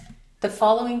The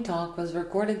following talk was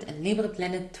recorded at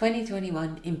LibrePlanet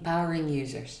 2021 Empowering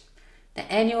Users,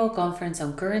 the annual conference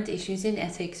on current issues in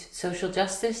ethics, social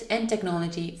justice and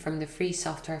technology from the Free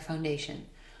Software Foundation.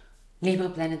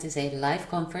 LibrePlanet is a live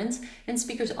conference and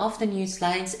speakers often use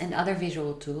slides and other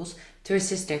visual tools to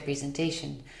assist their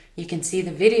presentation. You can see the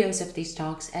videos of these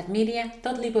talks at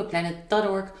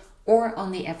media.libreplanet.org or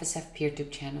on the FSF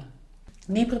PeerTube channel.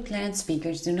 LibrePlanet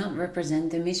speakers do not represent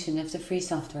the mission of the Free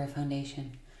Software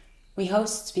Foundation. We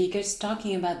host speakers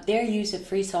talking about their use of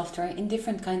free software in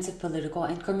different kinds of political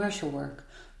and commercial work.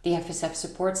 The FSF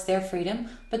supports their freedom,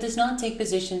 but does not take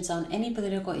positions on any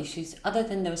political issues other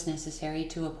than those necessary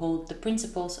to uphold the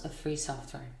principles of free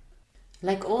software.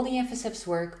 Like all the FSF's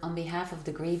work on behalf of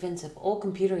the grievance of all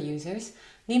computer users,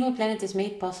 LibrePlanet is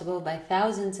made possible by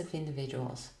thousands of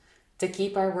individuals. To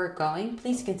keep our work going,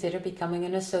 please consider becoming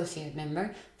an associate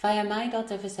member via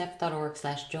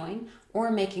my.fsf.org/join or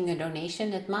making a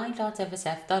donation at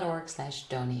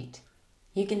my.fsf.org/donate.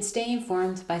 You can stay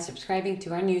informed by subscribing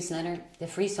to our newsletter, The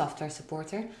Free Software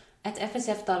Supporter, at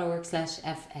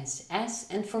fsf.org/fss,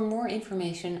 and for more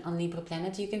information on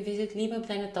LibrePlanet, you can visit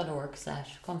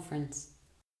libreplanet.org/conference.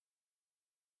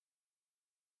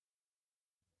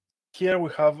 Here we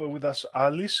have with us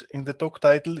Alice in the talk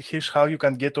title, Here's How You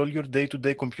Can Get All Your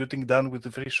Day-to-Day Computing Done with the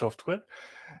Free Software,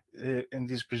 and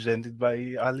is presented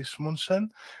by Alice Monsen,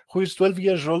 who is 12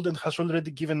 years old and has already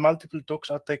given multiple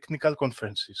talks at technical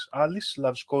conferences. Alice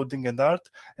loves coding and art,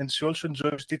 and she also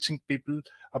enjoys teaching people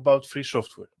about free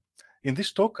software. In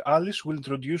this talk, Alice will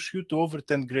introduce you to over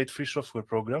 10 great free software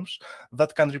programs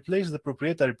that can replace the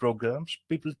proprietary programs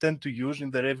people tend to use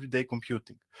in their everyday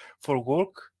computing for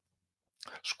work,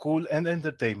 school, and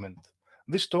entertainment.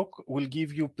 This talk will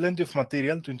give you plenty of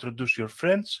material to introduce your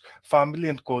friends, family,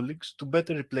 and colleagues to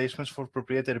better replacements for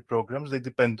proprietary programs they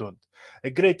depend on. A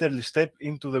great early step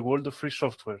into the world of free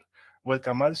software.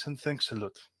 Welcome, Alice, and thanks a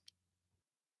lot.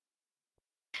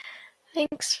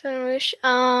 Thanks, Fanush.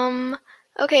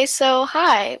 Okay, so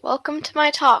hi, welcome to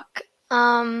my talk.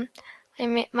 My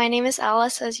name is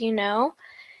Alice, as you know,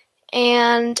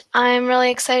 and I'm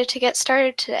really excited to get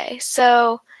started today.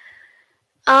 So,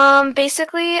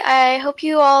 basically, I hope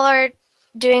you all are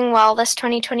doing well this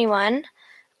 2021.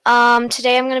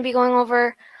 Today I'm going to be going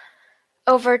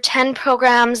over 10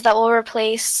 programs that will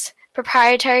replace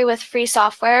proprietary with free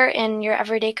software in your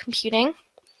everyday computing.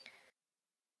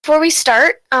 Before we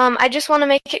start, I just want to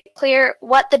make it clear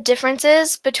what the difference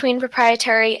is between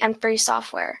proprietary and free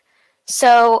software.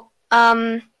 So,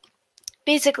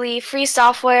 basically, free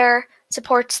software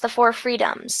supports the 4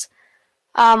 freedoms.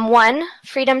 1,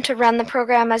 freedom to run the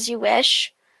program as you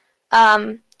wish.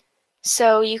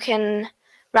 So you can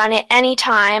run it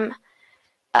anytime,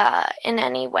 in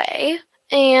any way.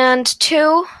 And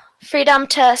 2, freedom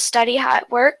to study how it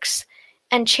works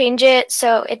and change it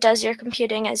so it does your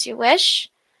computing as you wish.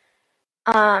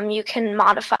 You can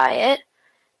modify it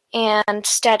and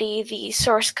study the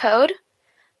source code.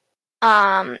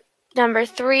 Number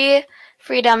 3,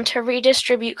 freedom to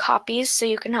redistribute copies so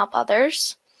you can help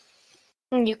others.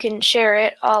 You can share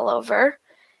it all over.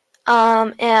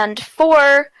 And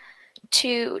 4,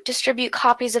 to distribute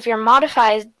copies of your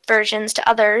modified versions to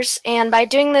others. And by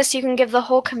doing this, you can give the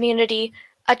whole community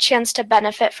a chance to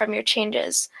benefit from your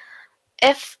changes.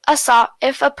 If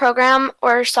a program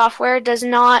or software does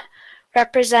not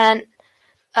represent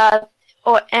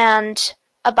and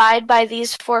abide by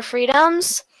these 4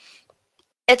 freedoms,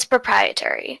 it's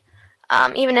proprietary.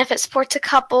 Even if it supports a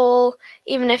couple,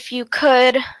 even if you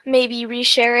could maybe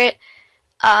reshare it,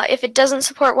 if it doesn't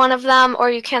support one of them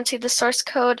or you can't see the source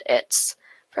code, it's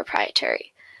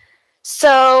proprietary.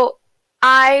 So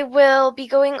I will be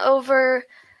going over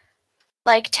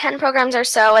like 10 programs or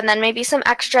so, and then maybe some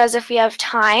extras if we have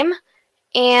time,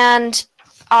 and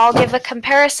I'll give a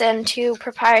comparison to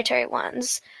proprietary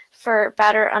ones for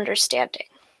better understanding.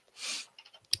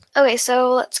 Okay,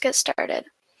 so let's get started.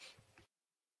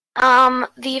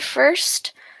 The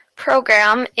first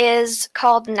program is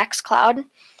called Nextcloud.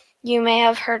 You may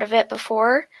have heard of it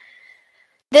before.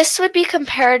 This would be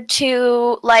compared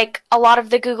to like a lot of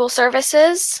the Google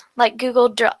services, like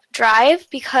Google Drive,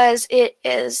 because it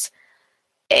is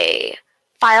a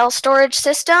file storage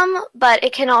system, but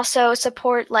it can also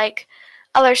support like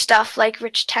other stuff like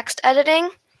rich text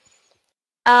editing.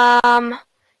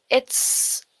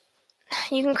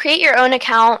 You can create your own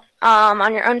account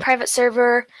on your own private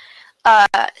server.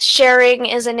 Sharing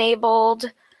is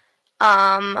enabled.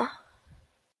 And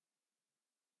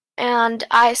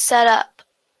I set up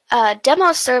a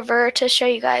demo server to show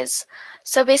you guys.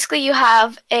 So basically you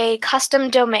have a custom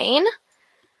domain,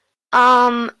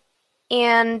 and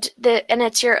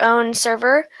it's your own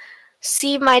server.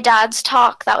 see my dad's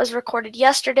talk that was recorded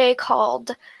yesterday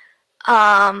called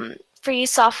Free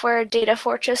Software Data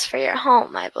Fortress for Your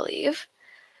Home, I believe.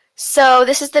 So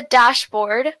this is the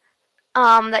dashboard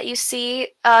that you see.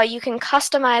 You can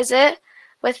customize it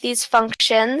with these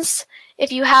functions.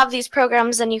 If you have these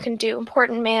programs, then you can do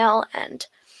important mail and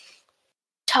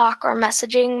talk or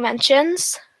messaging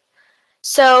mentions.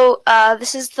 So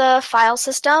this is the file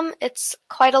system. It's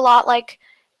quite a lot like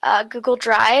Google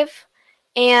Drive.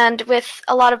 And with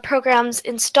a lot of programs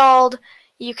installed,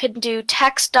 you can do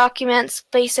text documents,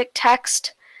 basic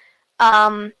text.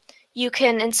 You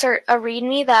can insert a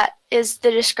README that is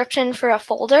the description for a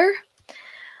folder.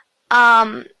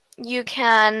 You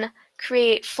can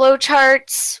create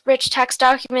flowcharts, rich text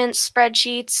documents,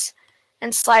 spreadsheets,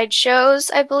 and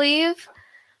slideshows, I believe.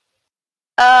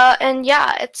 And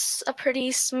yeah, it's a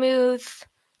pretty smooth,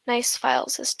 nice file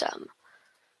system.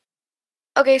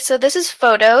 Okay, so this is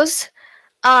photos.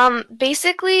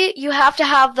 Basically, you have to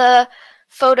have the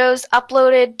photos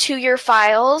uploaded to your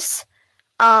files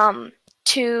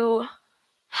to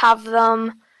have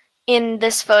them in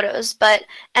this photos, but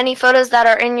any photos that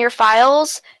are in your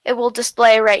files, it will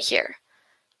display right here.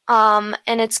 And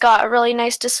it's got a really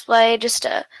nice display, just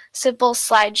a simple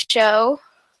slideshow.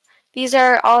 These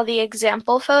are all the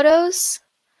example photos.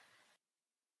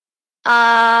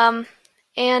 And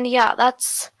yeah,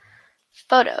 that's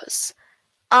photos.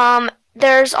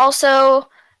 There's also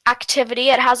activity.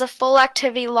 It has a full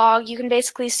activity log. You can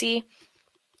basically see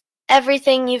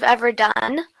everything you've ever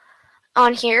done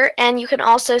on here, and you can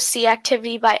also see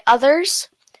activity by others.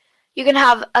 You can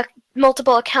have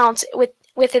multiple accounts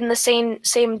within the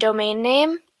same domain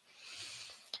name,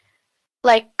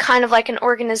 like kind of like an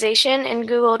organization in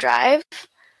Google Drive.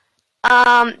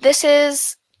 This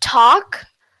is Talk.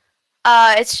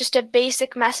 It's just a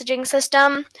basic messaging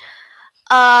system.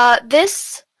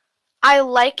 This, I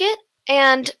like it,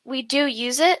 and we do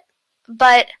use it,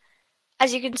 but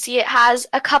as you can see, it has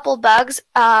a couple bugs.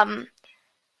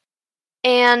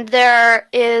 And there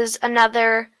is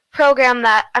another program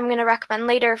that I'm going to recommend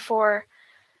later for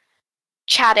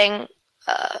chatting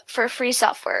for free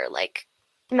software, like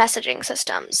messaging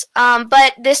systems.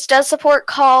 But this does support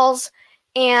calls,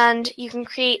 and you can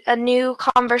create a new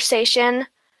conversation.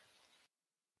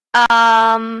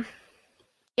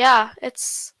 Yeah,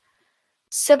 it's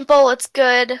simple, it's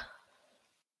good.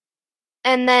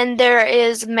 And then there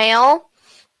is mail.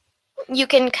 You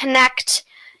can connect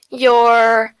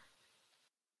your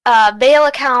mail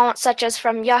account, such as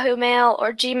from Yahoo Mail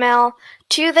or Gmail,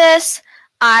 to this.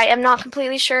 I am not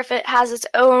completely sure if it has its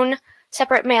own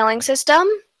separate mailing system,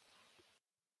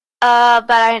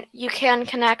 but you can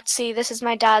connect. See, this is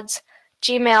my dad's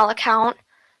Gmail account.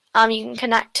 You can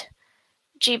connect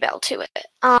Gmail to it.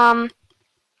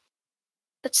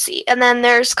 Let's see, and then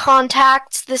there's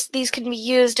contacts. These can be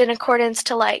used in accordance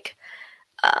to like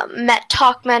Met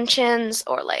Talk mentions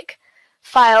or like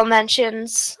file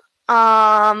mentions.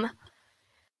 And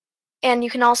you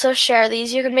can also share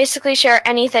these. You can basically share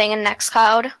anything in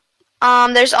Nextcloud.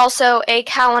 There's also a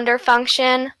calendar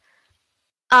function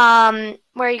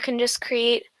where you can just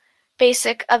create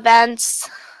basic events.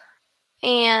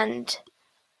 And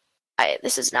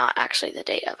this is not actually the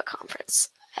date of a conference.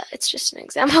 It's just an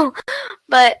example.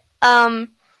 But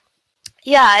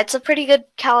yeah, it's a pretty good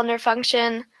calendar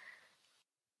function.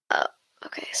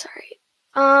 Okay, sorry.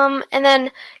 And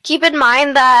then keep in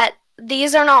mind that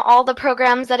these are not all the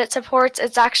programs that it supports.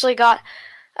 It's actually got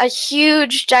a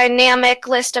huge dynamic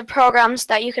list of programs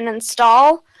that you can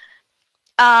install.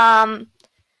 And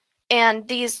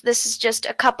this is just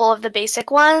a couple of the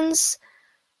basic ones.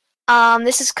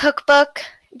 This is Cookbook.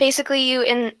 Basically,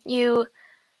 you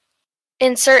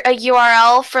insert a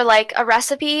URL for like a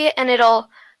recipe, and it'll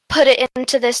put it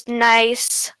into this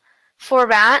nice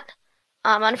format.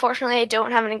 Unfortunately, I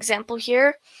don't have an example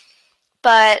here,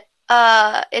 but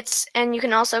and you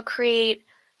can also create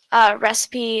a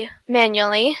recipe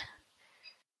manually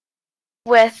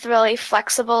with really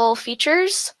flexible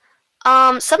features.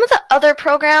 Some of the other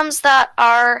programs that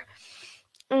are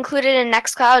included in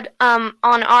Nextcloud,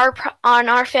 on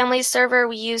our family server,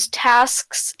 we use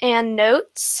tasks and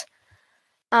notes,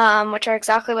 which are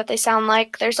exactly what they sound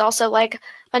like. There's also like a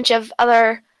bunch of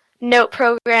other note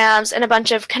programs and a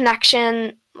bunch of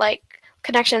connections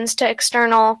to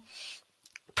external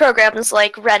programs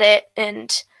like Reddit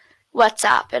and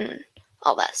WhatsApp and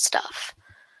all that stuff.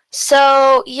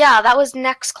 So yeah, that was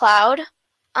Nextcloud.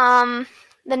 The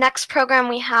next program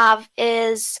we have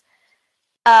is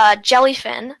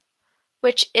Jellyfin,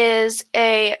 which is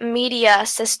a media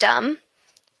system.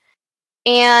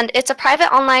 And it's a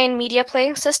private online media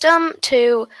playing system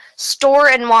to store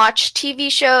and watch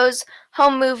TV shows,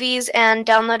 home movies and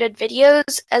downloaded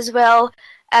videos, as well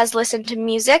as listen to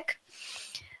music.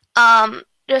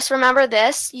 Just remember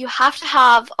this, you have to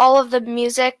have all of the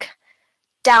music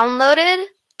downloaded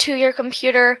to your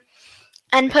computer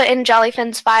and put in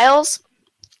Jellyfin's files.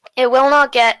 It will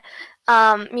not get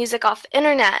music off the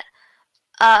internet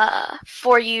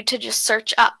for you to just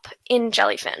search up in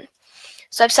Jellyfin.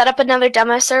 So I've set up another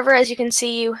demo server. As you can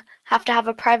see, you have to have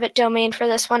a private domain for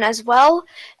this one as well.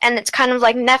 And it's kind of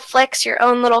like Netflix, your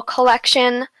own little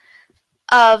collection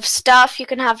of stuff. You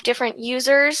can have different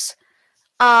users.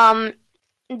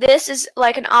 This is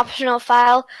like an optional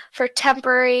file for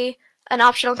an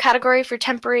optional category for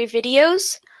temporary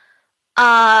videos.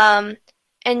 And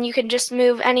you can just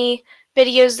move any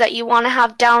videos that you want to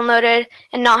have downloaded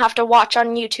and not have to watch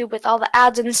on YouTube with all the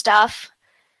ads and stuff.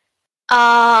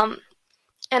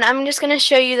 And I'm just going to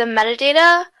show you the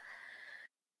metadata.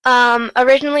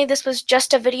 Originally this was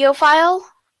just a video file,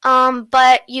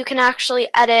 but you can actually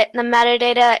edit the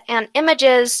metadata and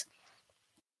images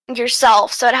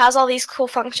yourself. So it has all these cool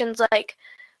functions like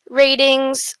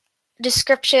ratings,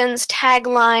 descriptions,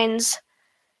 taglines,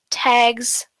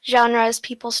 tags, genres,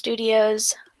 people,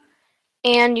 studios,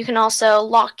 and you can also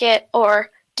lock it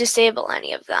or disable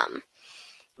any of them.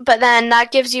 But then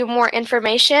that gives you more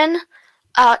information.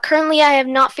 Currently, I have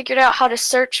not figured out how to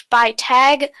search by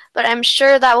tag, but I'm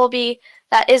sure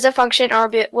that is a function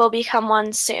or will become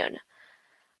one soon.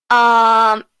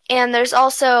 And there's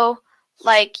also,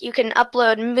 like, you can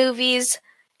upload movies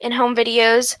in home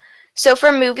videos. So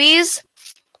for movies,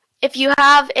 if you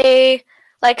have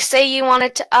say you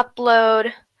wanted to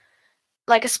upload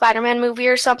like a Spider-Man movie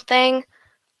or something,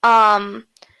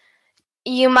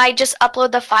 you might just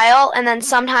upload the file, and then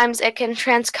sometimes it can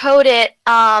transcode it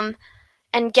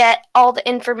and get all the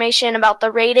information about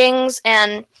the ratings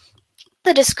and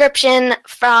the description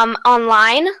from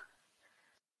online.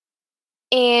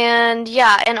 And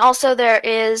yeah, and also there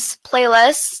is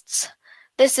playlists.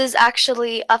 This is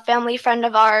actually a family friend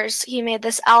of ours. He made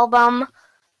this album.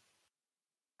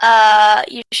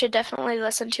 You should definitely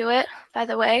listen to it, by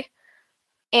the way.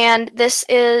 And this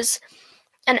is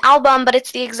an album, but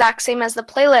it's the exact same as the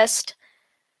playlist,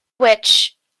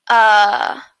 which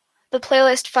the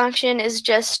playlist function is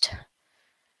just,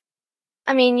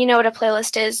 I mean, you know what a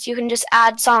playlist is. You can just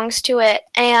add songs to it,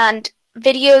 and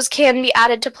videos can be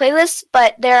added to playlists,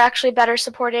 but they're actually better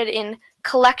supported in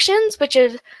collections, which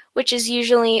is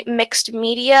usually mixed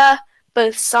media,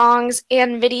 both songs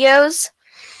and videos.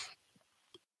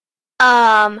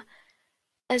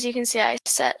 As you can see, I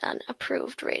set an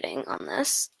approved rating on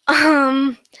this.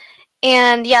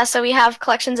 And yeah, so we have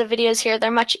collections of videos here.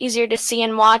 They're much easier to see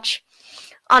and watch.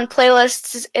 On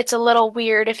playlists, it's a little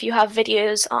weird if you have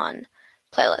videos on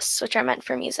playlists, which are meant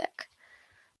for music.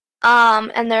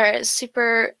 And there is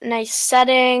super nice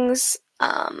settings.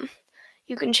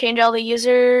 You can change all the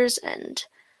users, and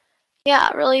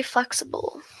yeah, really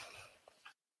flexible.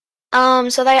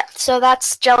 So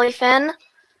that's Jellyfin.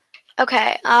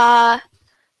 Okay,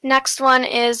 next one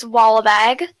is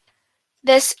Wallabag.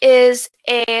 This is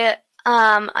an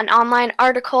online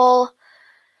article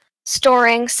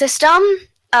storing system.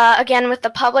 Again, with the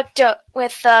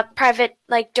private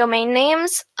domain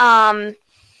names. And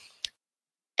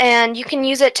you can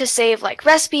use it to save like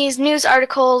recipes, news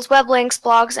articles, web links,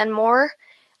 blogs, and more.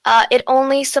 It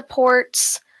only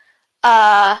supports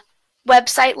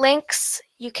website links.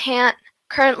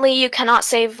 Currently you cannot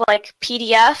save like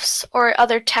PDFs or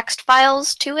other text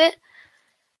files to it.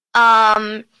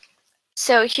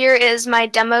 So here is my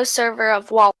demo server of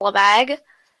Wallabag.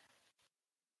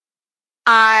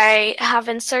 I have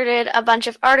inserted a bunch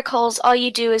of articles. All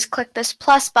you do is click this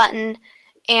plus button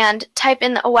and type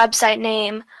in a website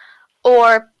name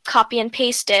or copy and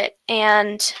paste it,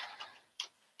 and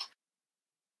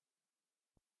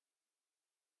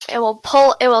it will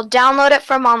download it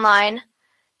from online.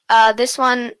 This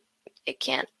one, it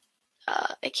can't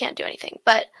do anything,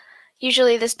 but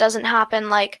usually this doesn't happen.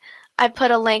 Like, I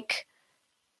put a link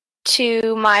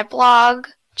to my blog,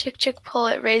 Chick Chick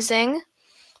Pullet Raising,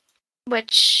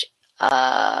 which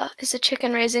is a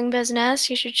chicken raising business.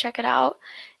 You should check it out.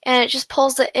 And it just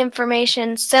pulls the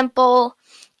information, simple,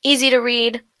 easy to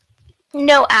read,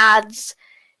 no ads,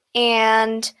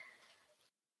 and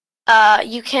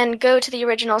you can go to the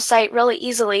original site really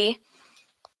easily.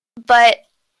 But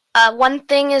one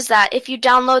thing is that if you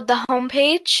download the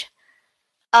homepage,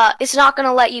 it's not going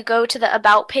to let you go to the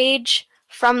About page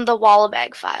from the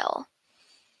Wallabag file.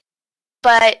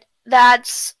 But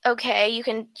that's okay. You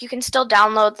can still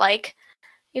download, like,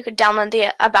 you could download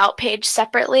the About page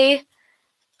separately.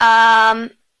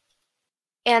 And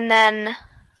then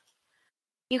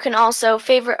you can also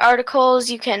favorite articles.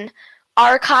 You can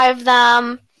archive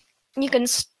them. You can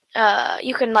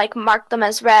like mark them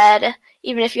as read,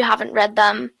 even if you haven't read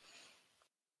them.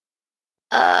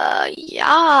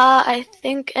 Yeah, I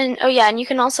think, and oh yeah, and you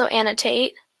can also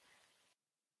annotate.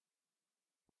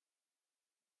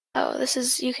 Oh,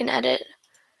 you can edit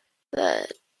the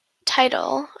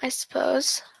title, I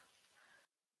suppose.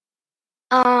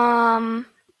 And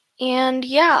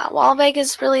yeah, Wallbag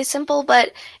is really simple,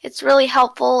 but it's really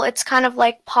helpful. It's kind of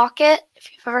like Pocket,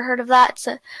 if you've ever heard of that. It's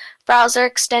a browser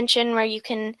extension where you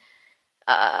can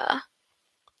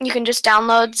just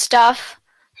download stuff.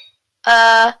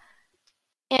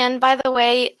 And by the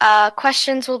way,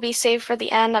 questions will be saved for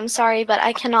the end. I'm sorry, but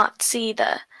I cannot see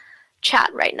the chat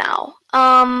right now.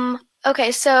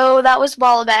 Okay, so that was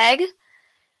Wallabag.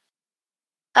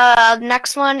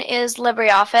 Next one is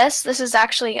LibreOffice. This is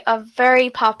actually a very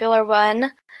popular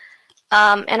one,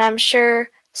 and I'm sure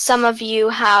some of you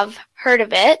have heard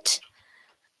of it.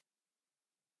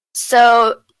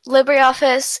 So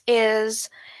LibreOffice is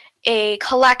a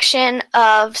collection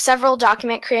of several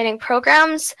document creating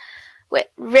programs with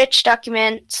rich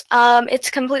documents. It's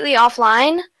completely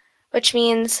offline, which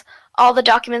means all the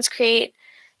documents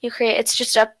it's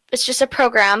just a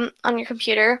program on your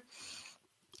computer,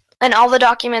 and all the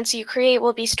documents you create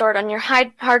will be stored on your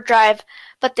hard drive,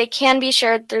 but they can be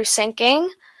shared through syncing,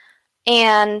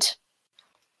 and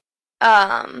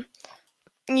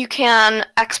you can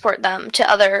export them to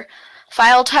other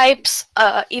file types,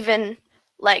 even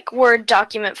like Word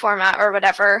document format or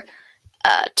whatever,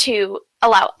 to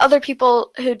allow other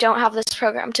people who don't have this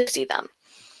program to see them.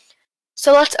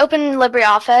 So let's open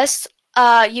LibreOffice.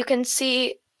 You can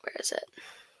see, where is it?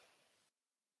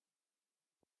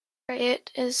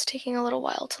 It is taking a little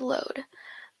while to load.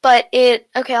 But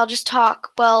okay, I'll just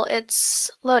talk while it's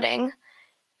loading.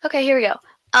 Okay, here we go.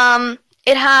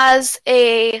 It has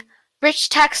a rich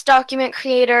text document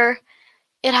creator.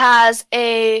 It has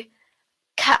a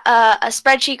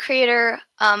spreadsheet creator,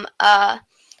 a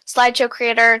slideshow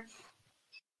creator.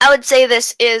 I would say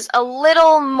this is a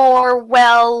little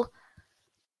more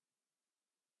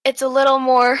it's a little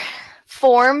more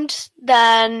formed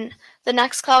than the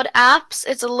Nextcloud apps.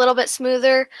 It's a little bit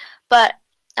smoother, but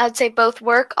I'd say both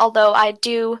work, although I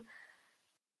do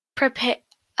prefer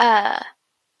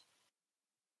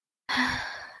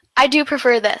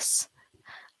this.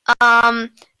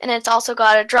 And it's also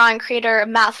got a drawing creator, a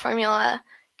math formula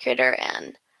creator,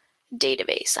 and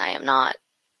database. I am not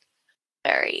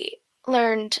very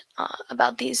learned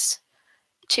about these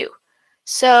two.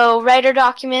 So writer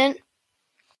document,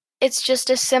 it's just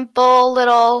a simple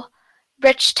little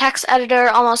rich text editor,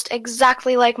 almost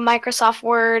exactly like Microsoft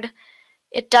Word.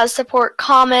 It does support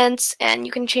comments, and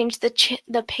you can change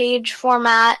the page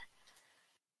format.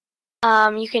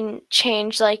 You can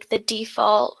change like the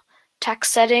default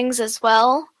text settings as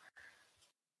well.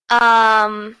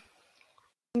 Yeah,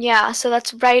 so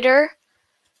that's writer.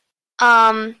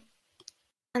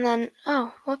 And then,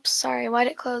 oh, whoops, sorry, why'd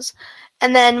it close?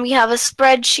 And then we have a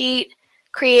spreadsheet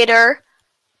creator.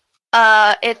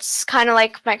 It's kind of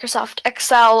like Microsoft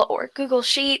Excel or Google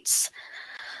Sheets.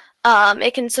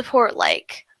 It can support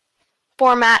like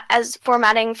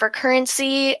formatting for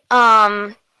currency,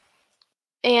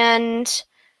 and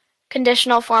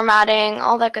conditional formatting,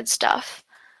 all that good stuff.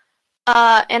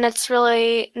 And it's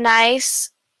really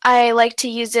nice. I like to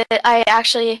use it. I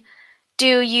actually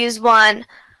do use one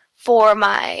for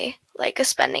my like a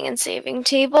spending and saving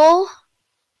table.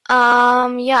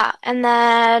 Yeah, and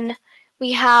then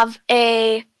we have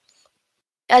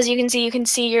as you can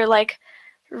see your like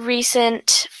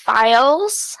recent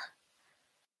files.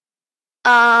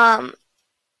 And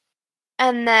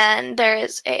then there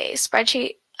is a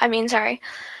slideshow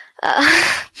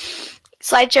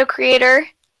creator.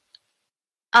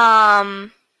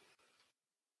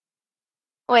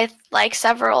 With like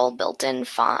several built-in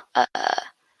font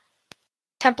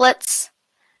templates,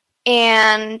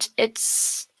 and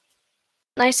it's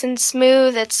nice and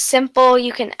smooth. It's simple.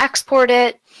 You can export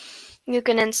it. You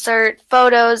can insert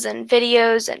photos and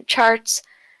videos and charts.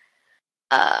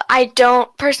 I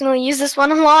don't personally use this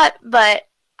one a lot, but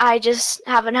I just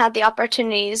haven't had the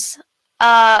opportunities.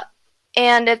 And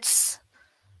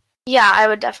I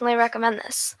would definitely recommend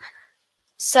this.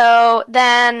 So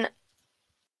then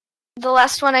the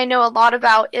last one I know a lot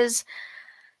about is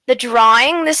the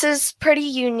drawing. This is pretty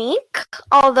unique,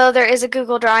 although there is a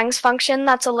Google Drawings function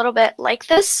that's a little bit like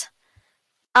this.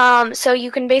 So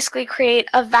you can basically create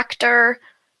a vector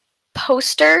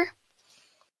poster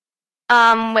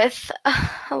with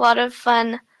a lot of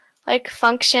fun like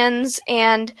functions,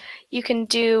 and you can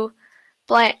do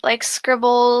like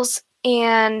scribbles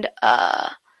and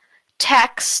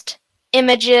text,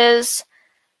 images,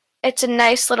 it's a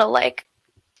nice little like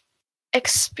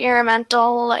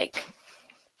experimental, like,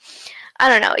 I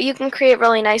don't know, you can create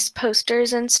really nice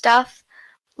posters and stuff.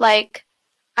 Like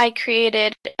I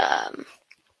created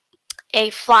a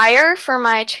flyer for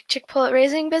my chick pullet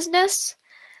raising business,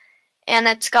 and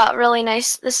it's got really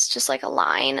nice, this is just like a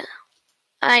line,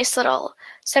 a nice little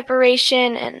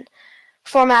separation and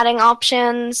formatting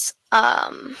options.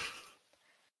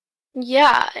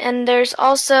 Yeah, and there's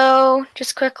also,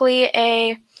 just quickly,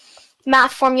 a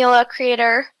math formula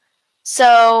creator.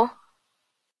 So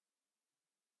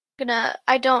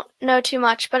I don't know too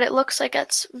much, but it looks like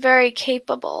it's very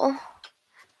capable.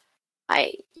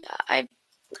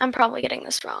 I'm probably getting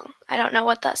this wrong. I don't know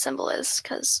what that symbol is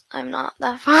because I'm not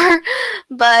that far.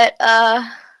 But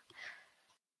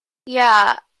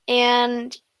yeah,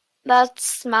 and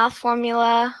that's math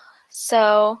formula.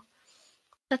 So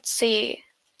let's see.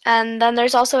 And then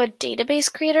there's also a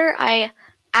database creator. I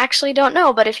actually don't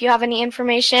know, but if you have any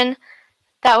information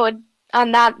that would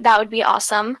that would be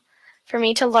awesome for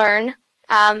me to learn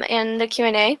in the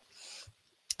Q&A.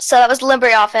 So that was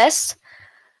LibreOffice.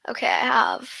 Okay, I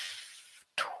have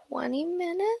 20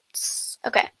 minutes.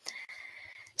 Okay.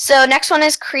 So next one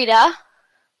is Krita.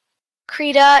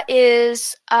 Krita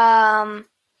is a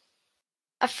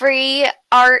free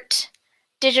art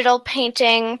digital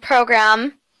painting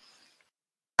program.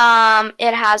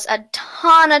 It has a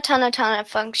ton of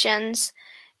functions,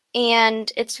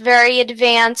 and it's very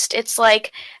advanced. It's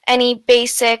like any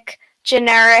basic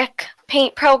generic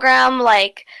paint program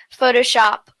like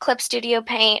Photoshop, Clip Studio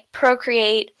Paint,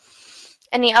 Procreate,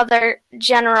 any other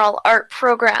general art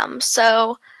program.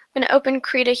 So I'm going to open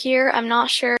Krita here. I'm not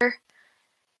sure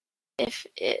if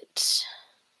it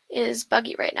is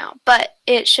buggy right now, but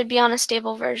it should be on a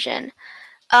stable version.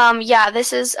 Yeah,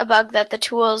 this is a bug that the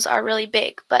tools are really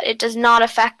big, but it does not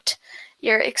affect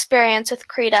your experience with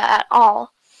Krita at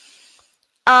all.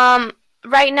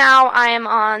 Right now I am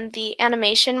on the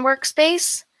animation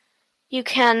workspace. You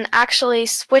can actually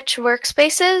switch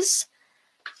workspaces.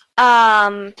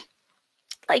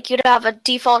 Like you'd have a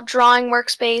default drawing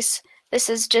workspace. This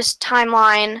is just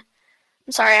timeline.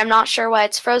 I'm sorry, I'm not sure why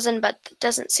it's frozen, but it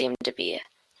doesn't seem to be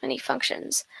any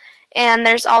functions. And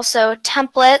there's also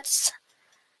templates.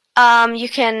 You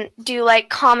can do like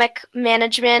comic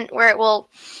management where it will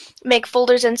make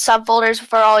folders and subfolders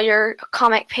for all your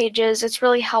comic pages. It's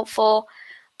really helpful.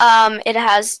 It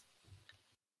has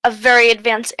a very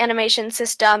advanced animation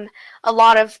system, a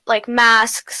lot of like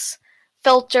masks,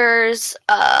 filters,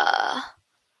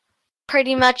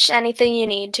 pretty much anything you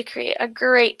need to create a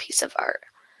great piece of art.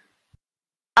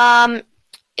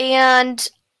 And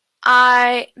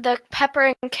the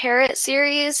Pepper and Carrot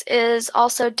series is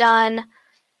also done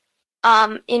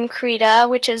in Krita,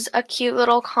 which is a cute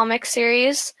little comic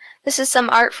series. This is some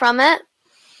art from it.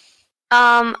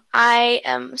 I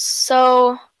am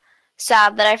so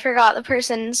sad that I forgot the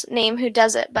person's name who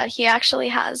does it, but he actually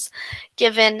has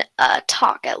given a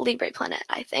talk at LibrePlanet,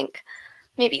 I think,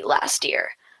 maybe last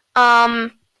year.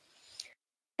 And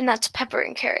that's Pepper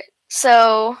and Carrot.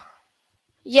 So,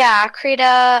 yeah,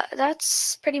 Krita,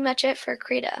 that's pretty much it for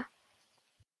Krita.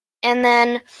 And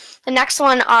then the next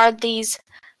one are these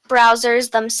browsers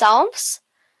themselves.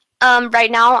 Right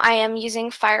now I am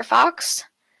using Firefox.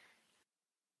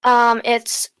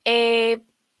 It's a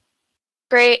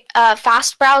great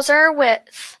fast browser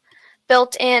with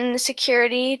built-in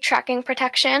security tracking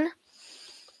protection.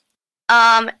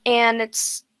 And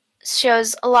it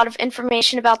shows a lot of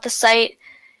information about the site,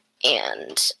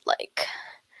 and like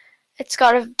it's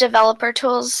got developer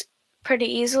tools pretty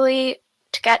easily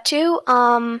to get to.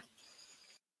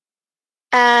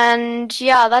 And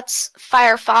yeah, that's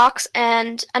Firefox.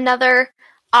 And another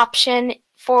option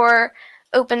for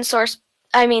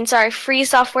free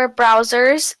software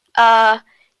browsers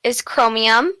is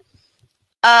Chromium.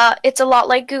 It's a lot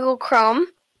like Google Chrome.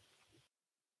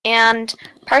 And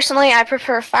personally, I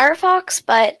prefer Firefox,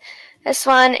 but this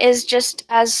one is just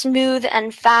as smooth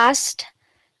and fast.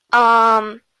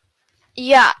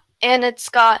 Yeah, and it's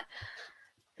got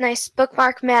a nice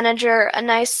bookmark manager, a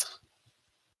nice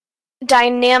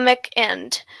dynamic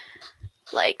and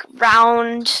like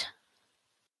round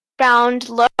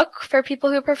look for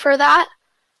people who prefer that.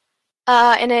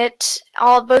 And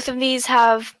both of these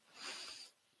have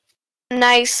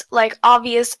nice, like,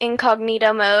 obvious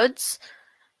incognito modes,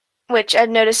 which I've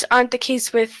noticed aren't the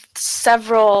case with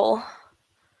several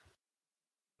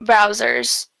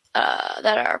browsers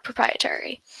that are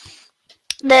proprietary.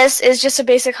 This is just a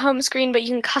basic home screen, but you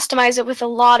can customize it with a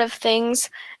lot of things,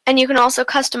 and you can also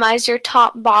customize your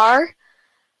top bar,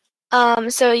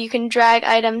 so you can drag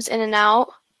items in and out.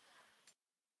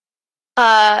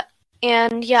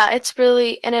 And yeah,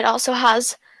 and it also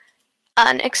has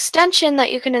an extension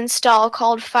that you can install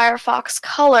called Firefox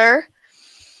Color,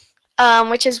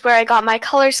 which is where I got my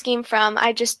color scheme from.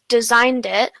 I just designed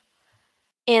it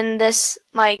in this,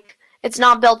 like, it's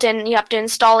not built in, you have to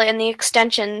install it in the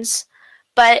extensions,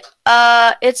 but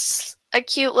it's a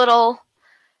cute little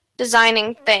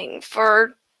designing thing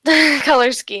for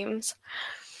color schemes.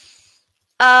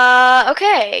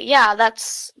 Okay, yeah,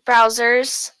 that's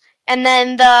browsers. And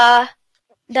then the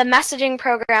messaging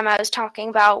program I was talking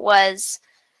about was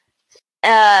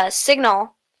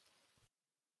Signal.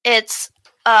 It's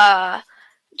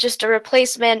just a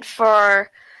replacement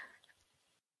for,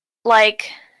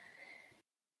 like,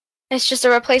 it's just a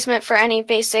replacement for any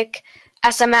basic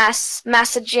SMS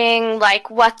messaging like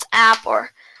WhatsApp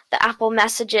or the Apple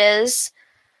Messages.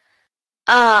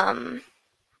 And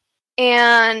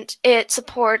it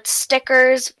supports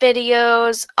stickers,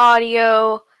 videos,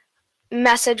 audio,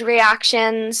 message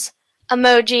reactions,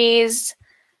 emojis,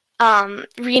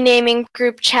 renaming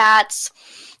group chats.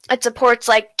 It supports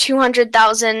like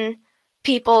 200,000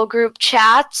 people group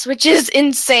chats, which is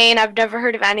insane. I've never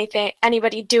heard of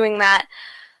anybody doing that,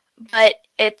 but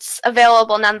it's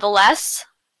available nonetheless.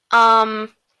 And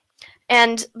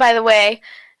by the way,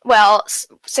 well,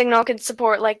 Signal can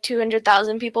support like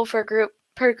 200,000 people per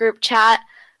group chat.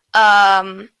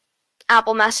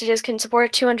 Apple Messages can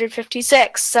support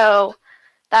 256, so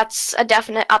that's a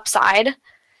definite upside.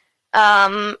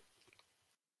 And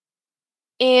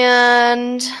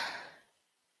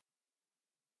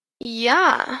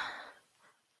yeah,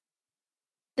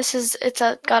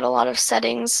 got a lot of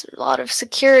settings, a lot of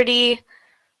security.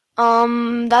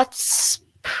 That's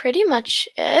pretty much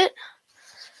it.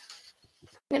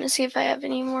 I'm gonna see if I have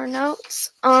any more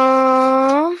notes.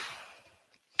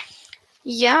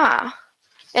 Yeah,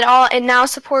 it now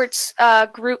supports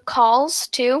group calls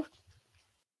too.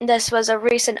 This was a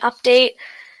recent update,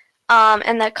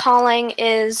 and the calling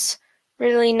is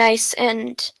really nice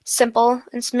and simple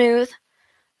and smooth.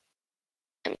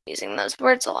 I'm using those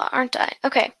words a lot, aren't I?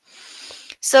 Okay,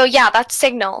 so yeah, that's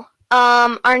Signal.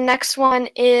 Our next one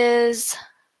is,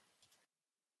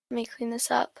 let me clean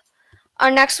this up. Our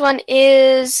next one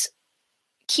is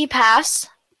KeePass,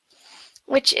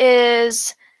 which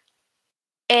is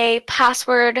a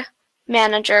password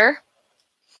manager.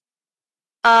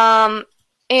 And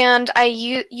I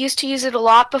used to use it a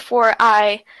lot before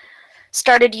I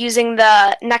started using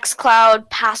the Nextcloud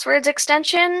passwords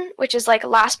extension, which is like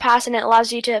LastPass, and it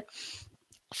allows you to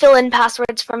fill in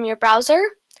passwords from your browser.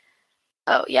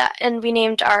 Oh yeah, and we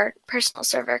named our personal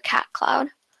server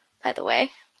CatCloud, by the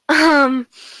way.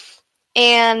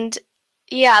 And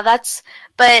yeah,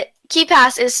 but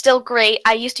KeePass is still great.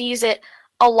 I used to use it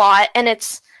a lot, and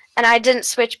I didn't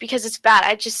switch because it's bad.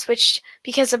 I just switched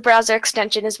because the browser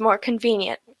extension is more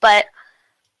convenient. But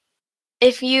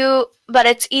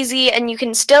it's easy, and you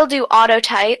can still do auto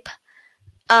type.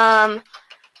 I've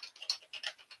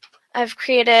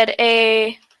created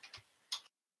an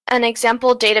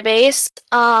example database.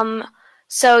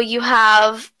 So you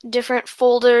have different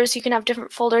folders. You can have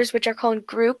different folders which are called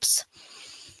groups,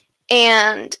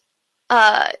 and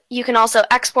you can also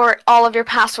export all of your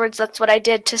passwords. That's what I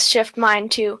did to shift mine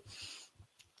to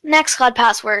Nextcloud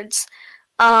passwords.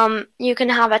 You can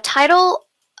have a title,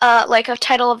 like a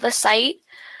title of the site,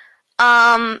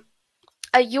 a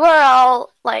URL,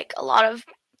 like a lot of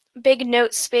big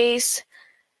note space,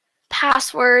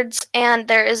 passwords, and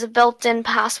there is a built-in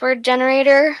password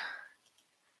generator,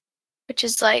 which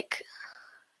is like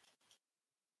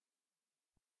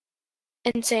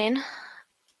insane.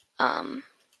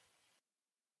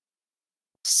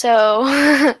 So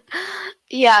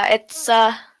yeah, it's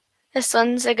this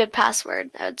one's a good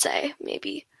password, I would say.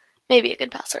 Maybe a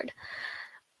good password.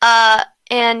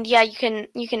 And yeah, you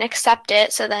can accept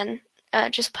it, so then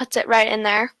just puts it right in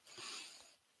there.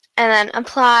 And then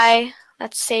apply,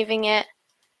 that's saving it.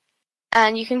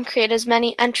 And you can create as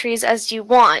many entries as you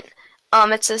want. Yeah,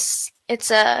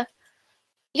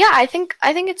 I think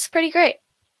it's pretty great.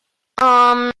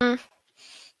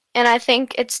 And I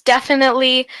think it's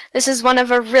definitely, this is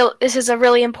a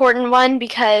really important one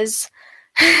because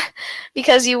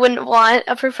because you wouldn't want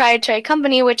a proprietary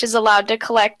company which is allowed to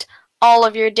collect all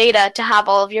of your data to have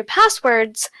all of your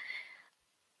passwords,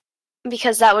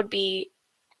 because that would be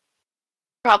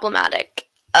problematic,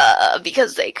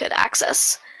 because they could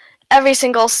access every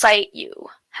single site you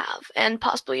have and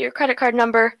possibly your credit card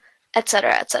number,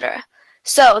 etc., etc.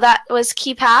 So that was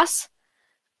KeePass.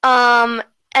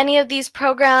 Any of these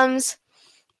programs,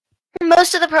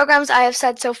 most of the programs I have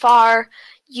said so far,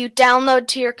 you download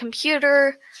to your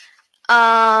computer,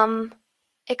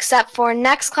 except for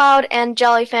Nextcloud and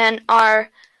Jellyfin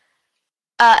are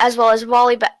as well as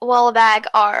Wallabag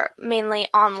are mainly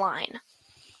online.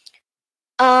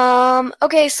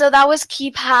 Okay, so that was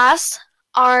KeyPass.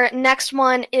 Our next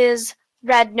one is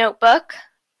Red Notebook.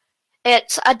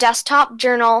 It's a desktop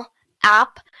journal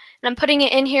app, and I'm putting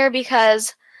it in here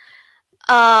because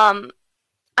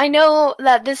I know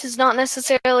that this is not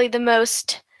necessarily the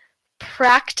most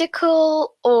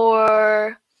practical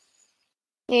or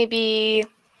maybe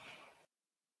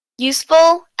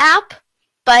useful app,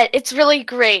 but it's really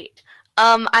great.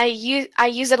 I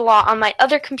use it a lot on my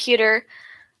other computer.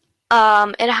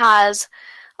 It has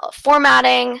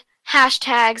formatting,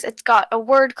 hashtags. It's got a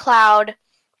word cloud,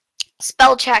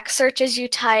 spell check, search as you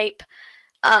type.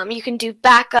 You can do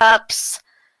backups,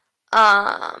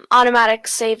 automatic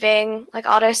saving, like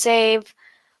autosave,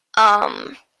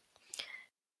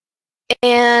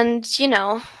 and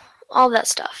all that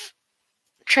stuff.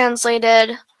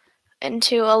 Translated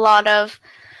into a lot of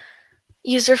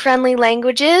user-friendly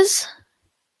languages.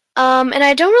 And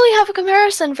I don't really have a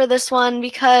comparison for this one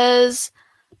because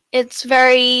it's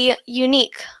very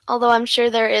unique, although I'm sure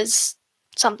there is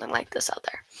something like this out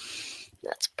there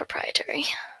that's proprietary.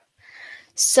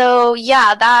 So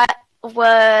yeah, that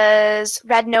was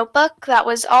Red Notebook. That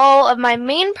was all of my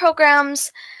main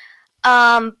programs,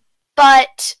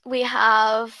 but we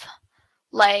have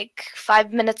like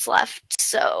 5 minutes left,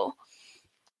 so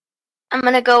I'm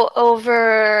going to go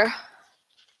over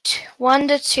 1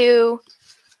 to 2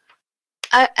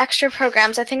 extra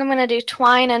programs. I think I'm going to do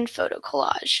Twine and Photo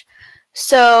Collage.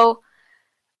 So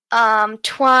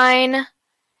Twine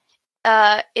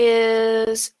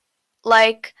is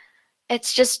like,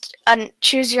 it's just a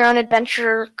choose your own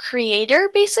adventure creator,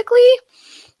 basically,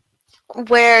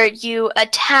 where you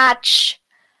attach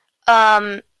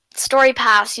story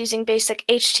paths using basic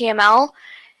HTML,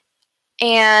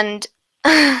 and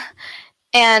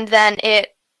and then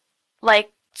it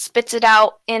like spits it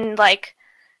out in like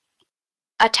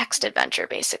a text adventure,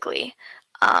 basically,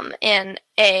 in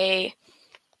a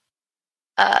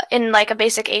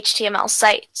basic HTML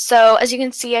site. So as you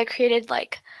can see, I created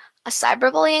like a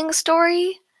cyberbullying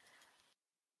story,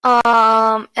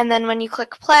 and then when you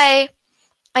click play,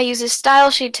 I use a style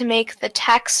sheet to make the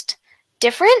text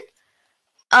different.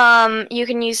 You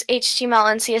can use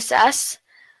HTML and CSS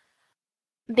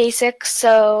basic,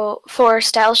 so for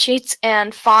style sheets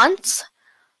and fonts.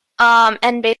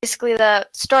 And basically the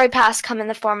story paths come in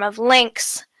the form of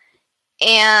links,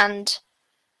 and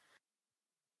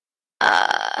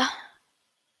I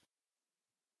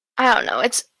don't know.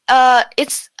 It's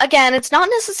again, it's not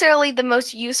necessarily the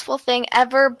most useful thing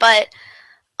ever, but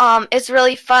it's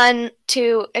really fun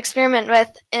to experiment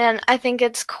with, and I think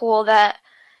it's cool that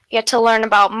you get to learn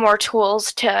about more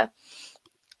tools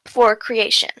for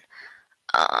creation.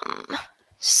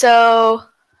 So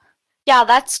yeah,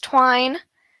 that's Twine.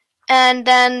 And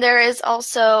then there is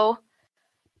also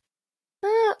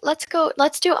let's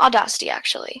do Audacity,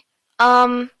 actually.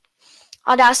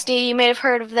 Audacity, you may have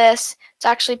heard of this. It's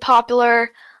actually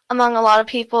popular among a lot of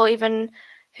people, even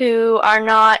who are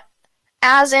not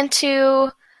as into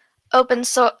open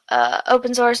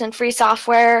source and free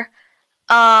software.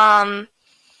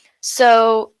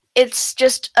 So it's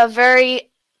just a very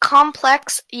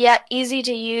complex yet easy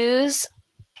to use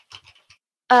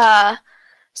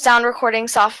sound recording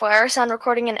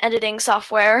and editing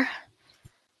software.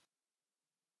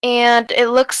 And it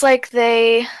looks like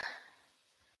they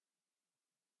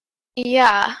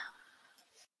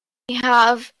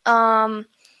have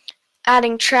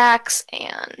adding tracks,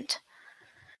 and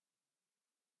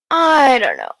I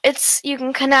don't know. You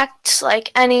can connect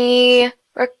like any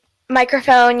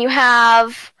microphone you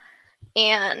have,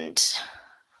 and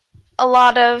a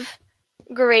lot of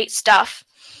great stuff.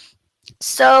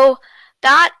 So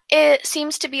that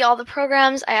seems to be all the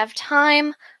programs I have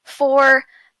time for,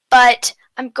 but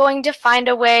I'm going to find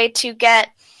a way to get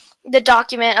the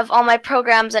document of all my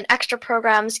programs and extra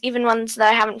programs, even ones that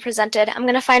I haven't presented. I'm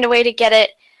going to find a way to get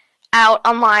it out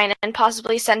online and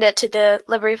possibly send it to the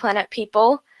Liberty Planet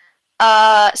people.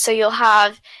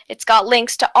 So it's got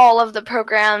links to all of the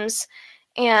programs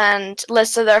and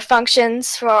lists of their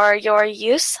functions for your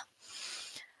use.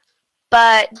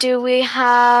 But do we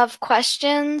have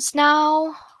questions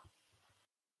now?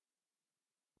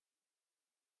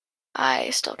 I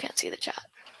still can't see the chat.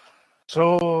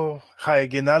 So, hi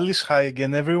again, Alice. Hi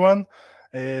again, everyone.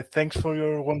 Thanks for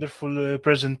your wonderful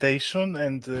presentation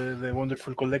and the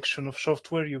wonderful collection of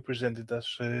software you presented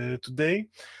us today.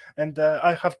 And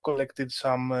I have collected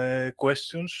some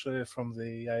questions from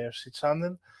the IRC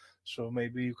channel. so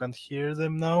maybe you can hear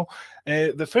them now.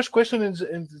 The first question is,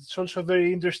 and it's also a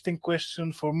very interesting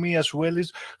question for me as well,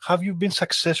 is have you been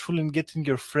successful in getting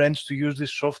your friends to use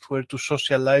this software to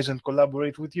socialize and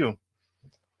collaborate with you?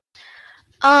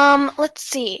 Let's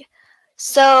see.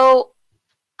 So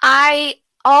I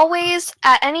always,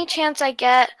 at any chance I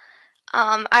get,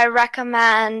 I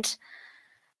recommend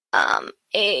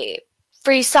a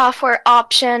free software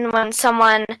option when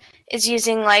someone is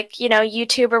using like,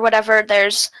 YouTube or whatever.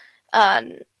 There's a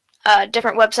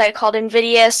different website called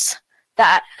Invidious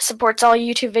that supports all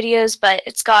YouTube videos, but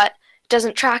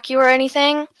doesn't track you or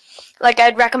anything. Like,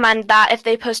 I'd recommend that if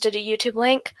they posted a YouTube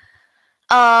link.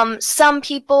 Some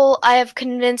people I have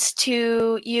convinced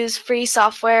to use free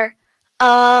software.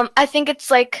 I think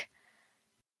it's like,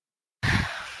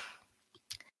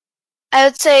 I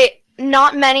would say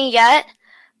not many yet,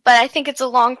 but I think it's a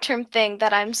long-term thing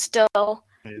that I'm still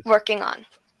working on.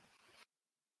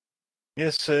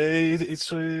 Yes, it's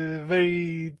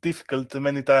very difficult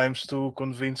many times to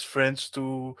convince friends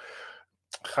to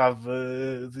have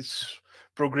this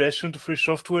progression to free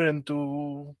software, and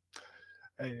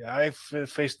I've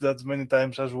faced that many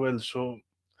times as well, so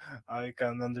I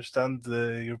can understand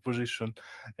your position.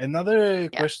 Another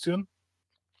question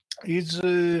is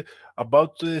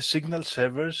about Signal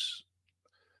servers.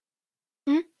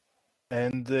 Mhm.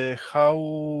 And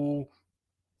how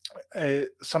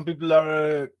some people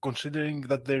are considering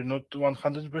that they're not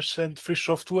 100% free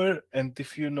software. And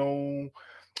if you know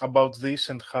about this,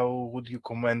 and how would you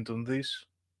comment on this?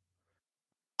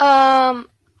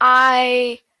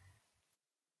 I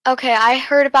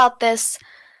heard about this.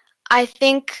 I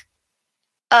think,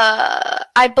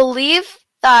 I believe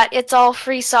that it's all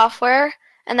free software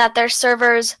and that their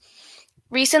servers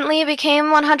recently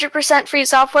became 100% free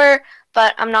software,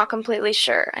 but I'm not completely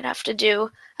sure. I'd have to do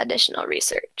additional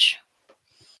research.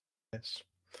 Yes.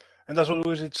 And as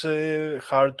always, it's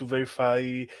hard to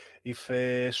verify if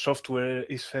software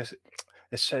is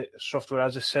software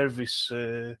as a service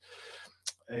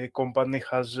a company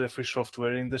has free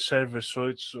software in the server, so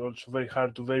it's also very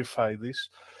hard to verify this.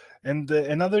 And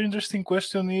another interesting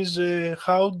question is,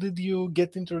 how did you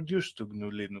get introduced to GNU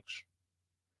Linux?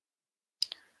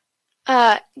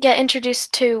 Get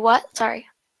introduced to what? Sorry.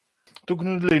 To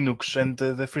GNU Linux and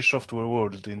the free software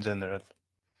world in general.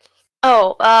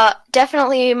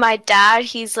 Definitely my dad.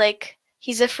 He's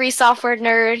a free software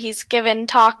nerd. He's given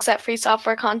talks at free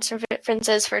software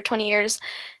conferences for 20 years,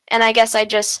 and I guess I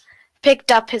just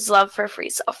picked up his love for free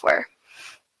software.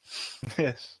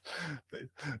 Yes,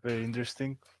 very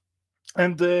interesting.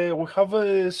 And we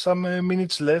have some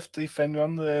minutes left if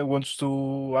anyone wants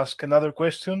to ask another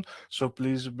question. So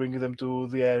please bring them to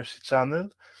the IRC channel.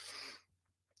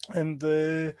 And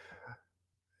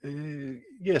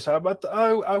yes, but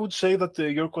I would say that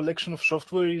your collection of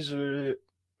software is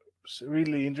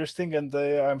really interesting, and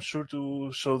I'm sure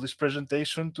to show this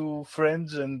presentation to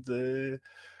friends and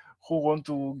who want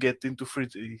to get into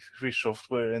free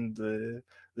software and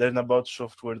learn about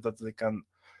software that they can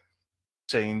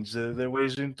change their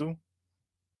ways into.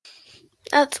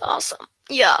 That's awesome.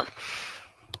 Yeah.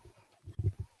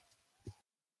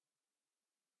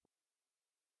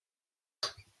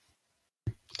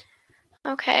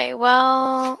 Okay,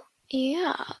 well,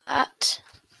 yeah, that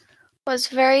was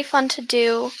very fun to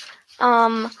do.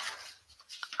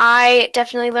 I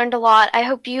definitely learned a lot. I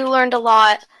hope you learned a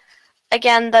lot.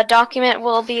 Again, the document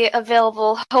will be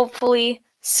available hopefully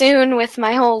soon with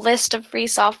my whole list of free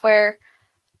software.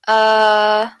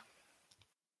 Yeah,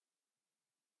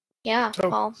 So,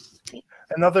 well.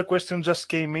 another question just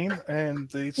came in,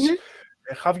 and it's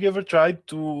have you ever tried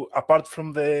to, apart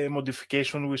from the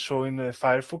modification we saw in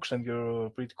Firefox and your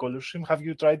pretty color scheme, have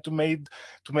you tried to make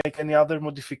any other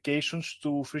modifications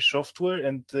to free software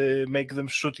and make them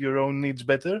suit your own needs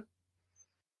better?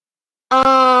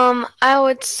 I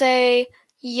would say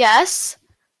yes.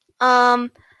 I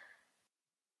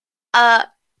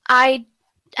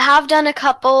have done a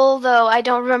couple, though I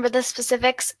don't remember the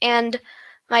specifics, and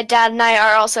my dad and I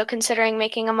are also considering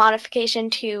making a modification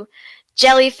to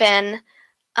Jellyfin.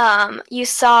 You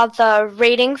saw the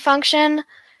rating function.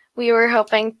 We were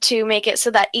hoping to make it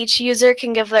so that each user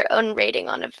can give their own rating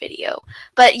on a video.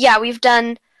 But yeah, we've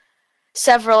done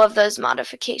several of those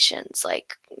modifications,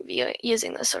 like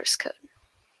using the source code.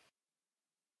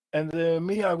 And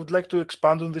me, I would like to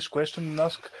expand on this question and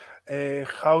ask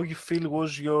how you feel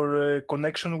was your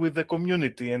connection with the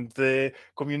community and the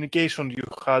communication you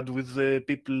had with the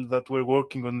people that were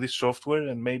working on this software,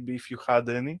 and maybe if you had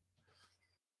any.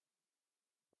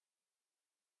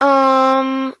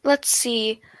 Let's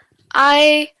see.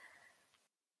 I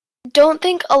don't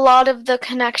think a lot of the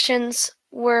connections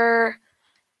were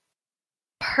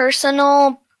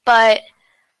personal, but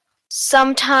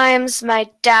sometimes my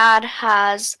dad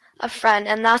has a friend,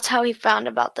 and that's how he found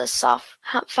out about this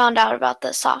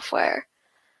software.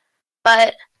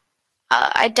 But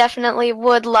I definitely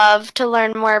would love to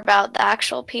learn more about the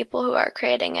actual people who are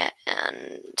creating it,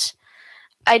 and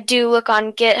I do look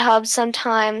on GitHub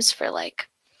sometimes for like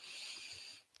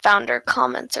founder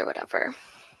comments or whatever.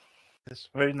 Yes,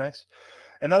 very nice.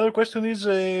 Another question is,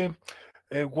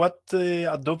 what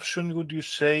adoption would you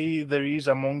say there is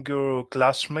among your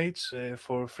classmates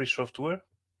for free software?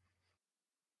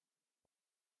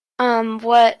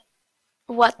 What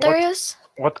there is?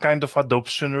 What kind of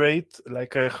adoption rate?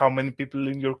 Like how many people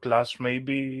in your class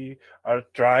maybe are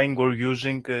trying or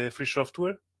using free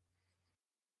software?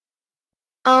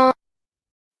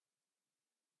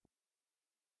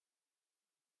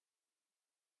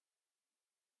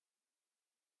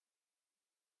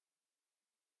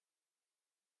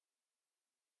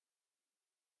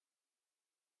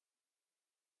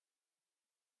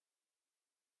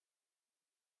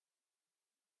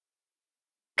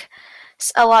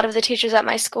 A lot of the teachers at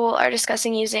my school are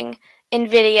discussing using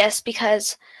Invidious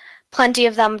because plenty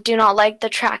of them do not like the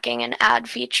tracking and ad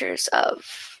features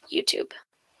of YouTube.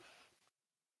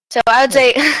 So I would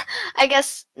say, I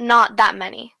guess not that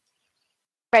many,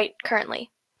 right,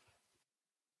 currently.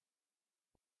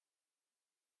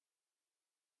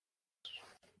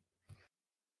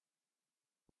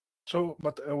 So,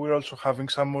 but we're also having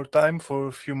some more time for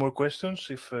a few more questions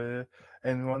if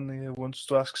anyone wants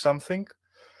to ask something.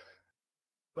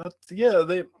 But yeah,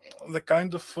 the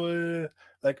kind of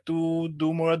like to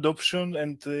do more adoption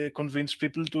and convince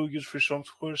people to use free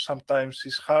software sometimes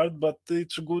is hard, but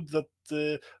it's good that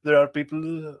there are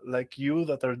people like you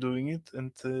that are doing it,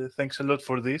 and thanks a lot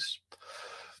for this.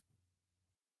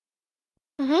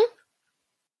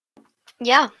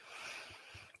 Yeah,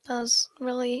 that was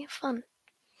really fun.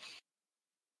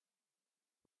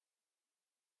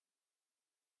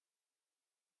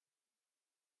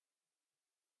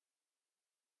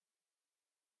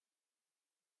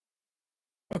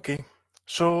 Okay,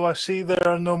 so I see there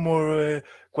are no more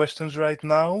questions right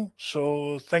now.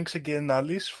 So thanks again,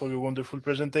 Alice, for your wonderful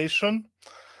presentation.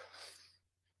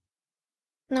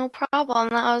 No problem.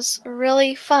 That was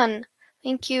really fun.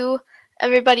 Thank you,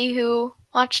 everybody who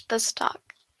watched this talk.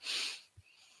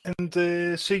 And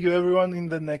see you everyone in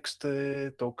the next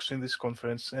talks in this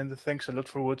conference. And thanks a lot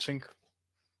for watching.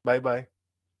 Bye bye.